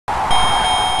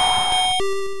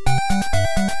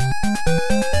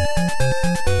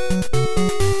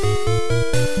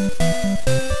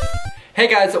Hey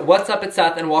guys, what's up? It's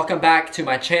Seth and welcome back to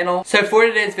my channel. So for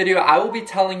today's video, I will be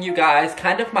telling you guys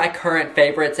kind of my current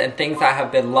favorites and things I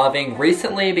have been loving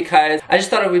recently because I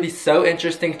just thought it would be so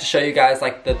interesting to show you guys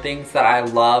like the things that I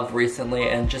love recently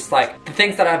and just like the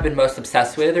things that I've been most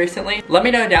obsessed with recently. Let me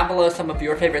know down below some of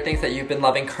your favorite things that you've been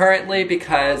loving currently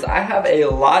because I have a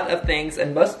lot of things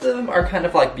and most of them are kind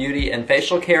of like beauty and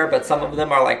facial care, but some of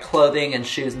them are like clothing and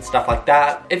shoes and stuff like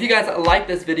that. If you guys like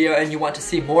this video and you want to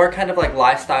see more kind of like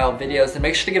lifestyle videos, and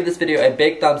make sure to give this video a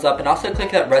big thumbs up and also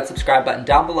click that red subscribe button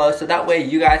down below so that way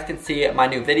you guys can see my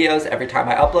new videos every time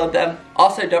I upload them.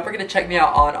 Also, don't forget to check me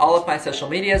out on all of my social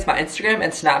medias. My Instagram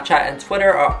and Snapchat and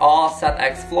Twitter are all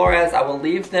seth.flores. I will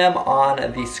leave them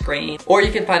on the screen or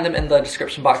you can find them in the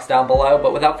description box down below.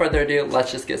 But without further ado,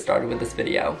 let's just get started with this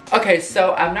video. Okay,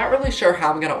 so I'm not really sure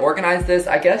how I'm gonna organize this.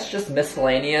 I guess just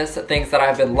miscellaneous things that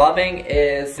I've been loving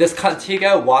is this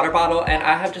Contigo water bottle, and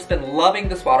I have just been loving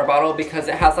this water bottle because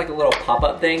it has like a little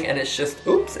pop-up thing and it's just,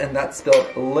 oops, and that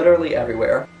spilled literally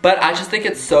everywhere. But I just think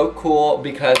it's so cool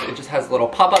because it just has a little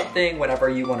pop-up thing whenever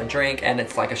you want to drink, and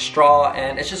it's like a straw,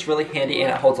 and it's just really handy,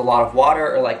 and it holds a lot of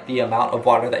water, or like the amount of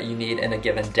water that you need in a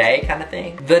given day kind of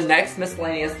thing. The next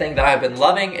miscellaneous thing that I've been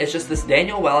loving is just this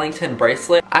Daniel Wellington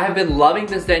bracelet. I have been loving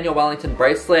this Daniel Wellington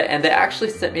bracelet, and they actually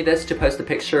sent me this to post a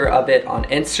picture of it on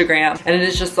Instagram, and it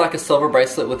is just like a silver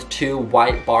bracelet with 2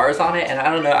 white bars on it, and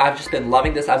I don't know, I've just been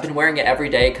loving this. I've been wearing it every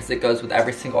day because it goes with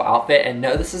every single outfit, and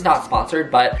no, this is not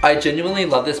sponsored, but I genuinely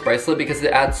love this bracelet because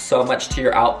it adds so much to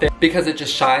your outfit because it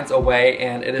just shines away,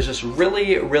 and it is just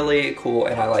really, really cool,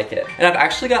 and I like it. And I've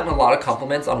actually gotten a lot of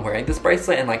compliments on wearing this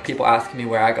bracelet, and like people asking me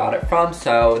where I got it from,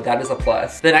 so that is a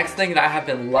plus. The next thing that I have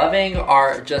been loving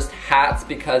are just hats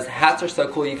because hats are so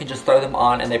cool. You can just throw them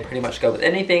on and they pretty much go with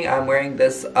anything. I'm wearing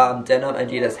this denim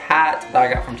Adidas hat that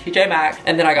I got from TJ Maxx,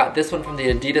 and then I got this one from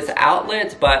the Adidas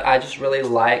outlet, but I just really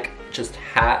like just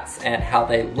hats and how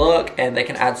they look, and they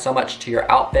can add so much to your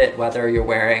outfit, whether you're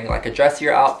wearing like a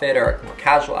dressier outfit or a more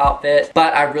casual outfit.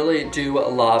 But I really do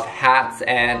love hats,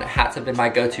 and hats have been my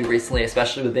go-to recently,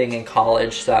 especially with being in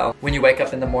college. So when you wake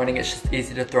up in the morning, it's just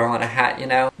easy to throw on a hat, you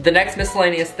know? The next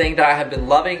miscellaneous thing that I have been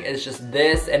loving is just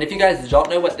this, and if you guys don't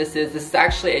know what this is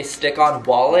actually a stick-on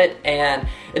wallet, and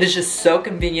it is just so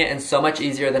convenient and so much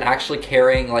easier than actually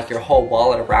carrying like your whole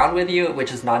wallet around with you,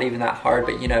 which is not even that hard,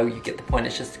 but you know, you get the point.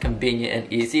 It's just convenient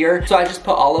and easier. So I just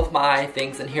put all of my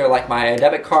things in here, like my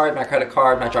debit card, my credit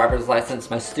card, my driver's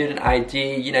license, my student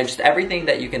ID, you know, just everything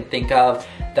that you can think of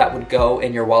that would go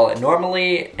in your wallet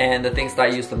normally, and the things that I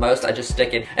use the most, I just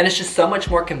stick in. And it's just so much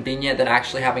more convenient than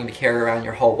actually having to carry around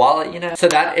your whole wallet, you know? So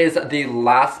that is the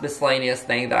last miscellaneous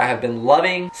thing that I have been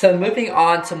loving. So moving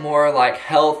on to more like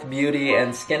health, beauty,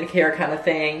 and skincare kind of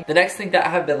thing. The next thing that I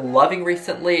have been loving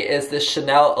recently is this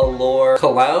Chanel Allure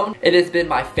cologne. It has been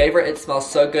my favorite. It smells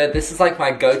so good. This is like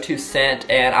my go-to scent,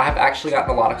 and I have actually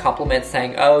gotten a lot of compliments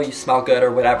saying, oh, you smell good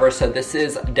or whatever. So this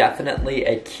is definitely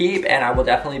a keep, and I will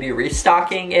definitely be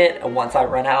restocking it once I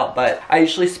run out. But I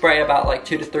usually spray about like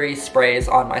 2 to 3 sprays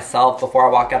on myself before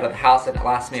I walk out of the house, and it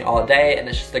lasts me all day, and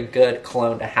it's just a good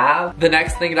cologne to have. The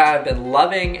next thing that I've been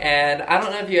loving, and I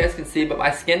don't know if you guys can see, but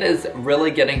my skin is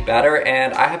really getting better,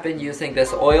 and I have been using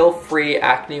this oil-free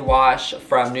acne wash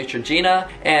from Neutrogena,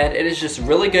 and it is just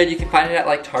really good. You can find it at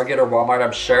like Target or Walmart,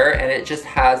 I'm sure, and it just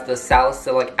has the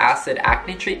salicylic acid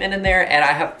acne treatment in there, and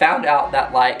I have found out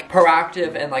that like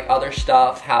Proactive and like other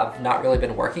stuff have not really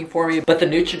been working for me, but the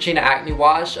Neutrogena acne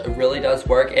wash really does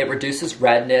work. It reduces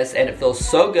redness, and it feels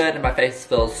so good, and my face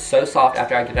feels so soft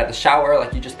after I get out of the shower.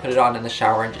 Like you just put it on in the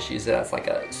shower and just use it as like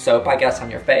a soap, I guess,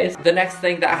 on your face. The next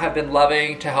thing that I have been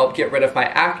loving to help get rid of my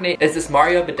acne is this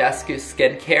Mario Badescu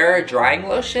skincare drying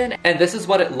lotion, and this is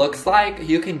what it looks like.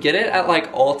 You can get it at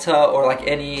like Ulta or like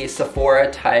any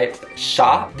Sephora type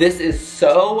shop. This is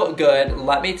so good,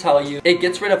 let me tell you. It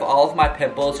gets rid of all of my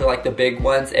pimples, or like the big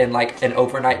ones, in like an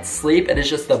overnight sleep. It is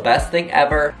just the best thing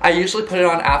ever. I usually put it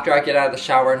on after I get out of the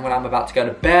shower, and when I'm about to go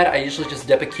to bed, I usually just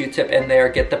dip a Q-tip in there,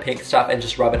 get the pink stuff, and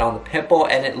just rub it on the pimple,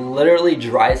 and it literally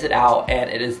dries it out, and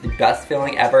it is the best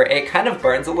feeling ever. It kind of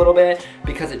burns a little bit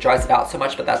because it dries it out so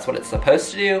much, but that's what it's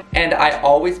supposed to do. And I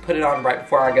always put it on right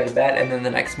before I go to bed, and then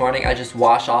the next morning I just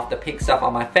wash off the pink stuff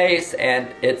on my face, and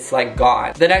it's like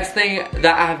gone. The next thing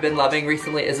that I have been loving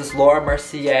recently is this Laura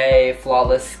Mercier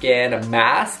Flawless Skin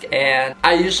Mask, and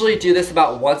I usually do this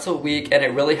about once a week, and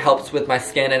it really helps with my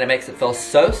skin and it makes it feel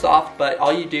so soft, but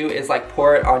all you do is like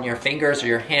pour it on your fingers or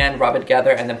your hand, rub it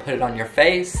together, and then put it on your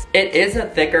face. It is a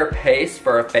thicker paste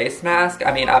for a face mask.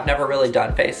 I mean, I've never really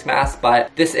done face masks,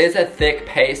 but this is a thick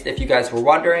paste if you guys were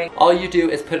wondering. All you do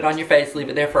is put it on your face, leave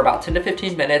it there for about 10 to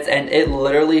 15 minutes, and it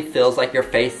literally feels like your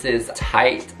face is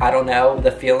tight. I don't know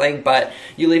the feeling, but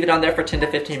you leave it on there for 10 to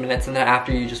 15 minutes, and then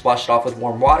after you just wash it off with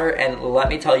warm water, and let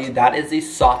me tell you, that is the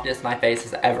softest my face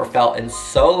has ever felt in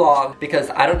so long, because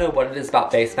I don't know what it is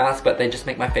about face masks, but they just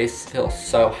make my face feel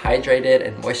so hydrated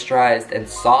and moisturized and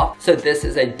soft. So this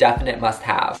is a definite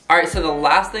must-have. Alright, so the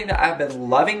last thing that I've been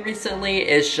loving recently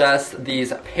is just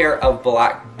these pair of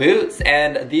black boots,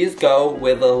 and these go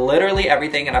with literally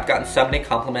everything, and I've gotten so many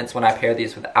compliments when I pair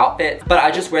these with outfits. But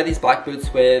I just wear these black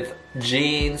boots with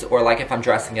jeans, or like if I'm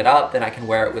dressing it up, then I can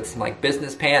wear it with some like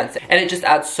business pants, and it just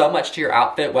adds so much to your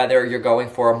outfit, whether you're going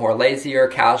for a more lazier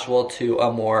casual to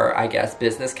a more, I guess,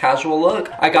 business casual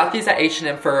look. I got these at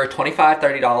H&M for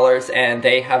 $25–30, and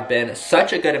they have been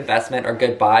such a good investment or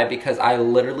good buy because I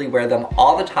literally wear them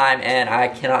all the time and I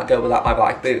cannot go without my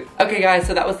black boots. Okay guys,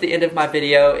 so that was the end of my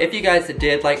video. If you guys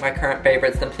did like my current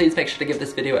favorites, then please make sure to give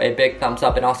this video a big thumbs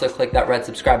up and also click that red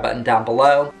subscribe button down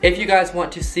below. If you guys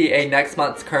want to see a next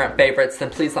month's current favorites, then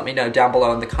please let me know down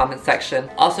below in the comment section.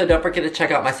 Also, don't forget to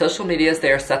check out my social medias.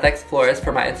 They are seth.flores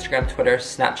for my Instagram, Twitter,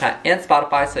 Snapchat, and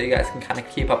Spotify, so you guys can kind of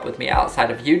keep up with me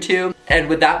outside of YouTube. And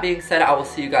with that being said, I will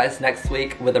see you guys next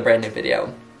week with a brand new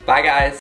video. Bye guys!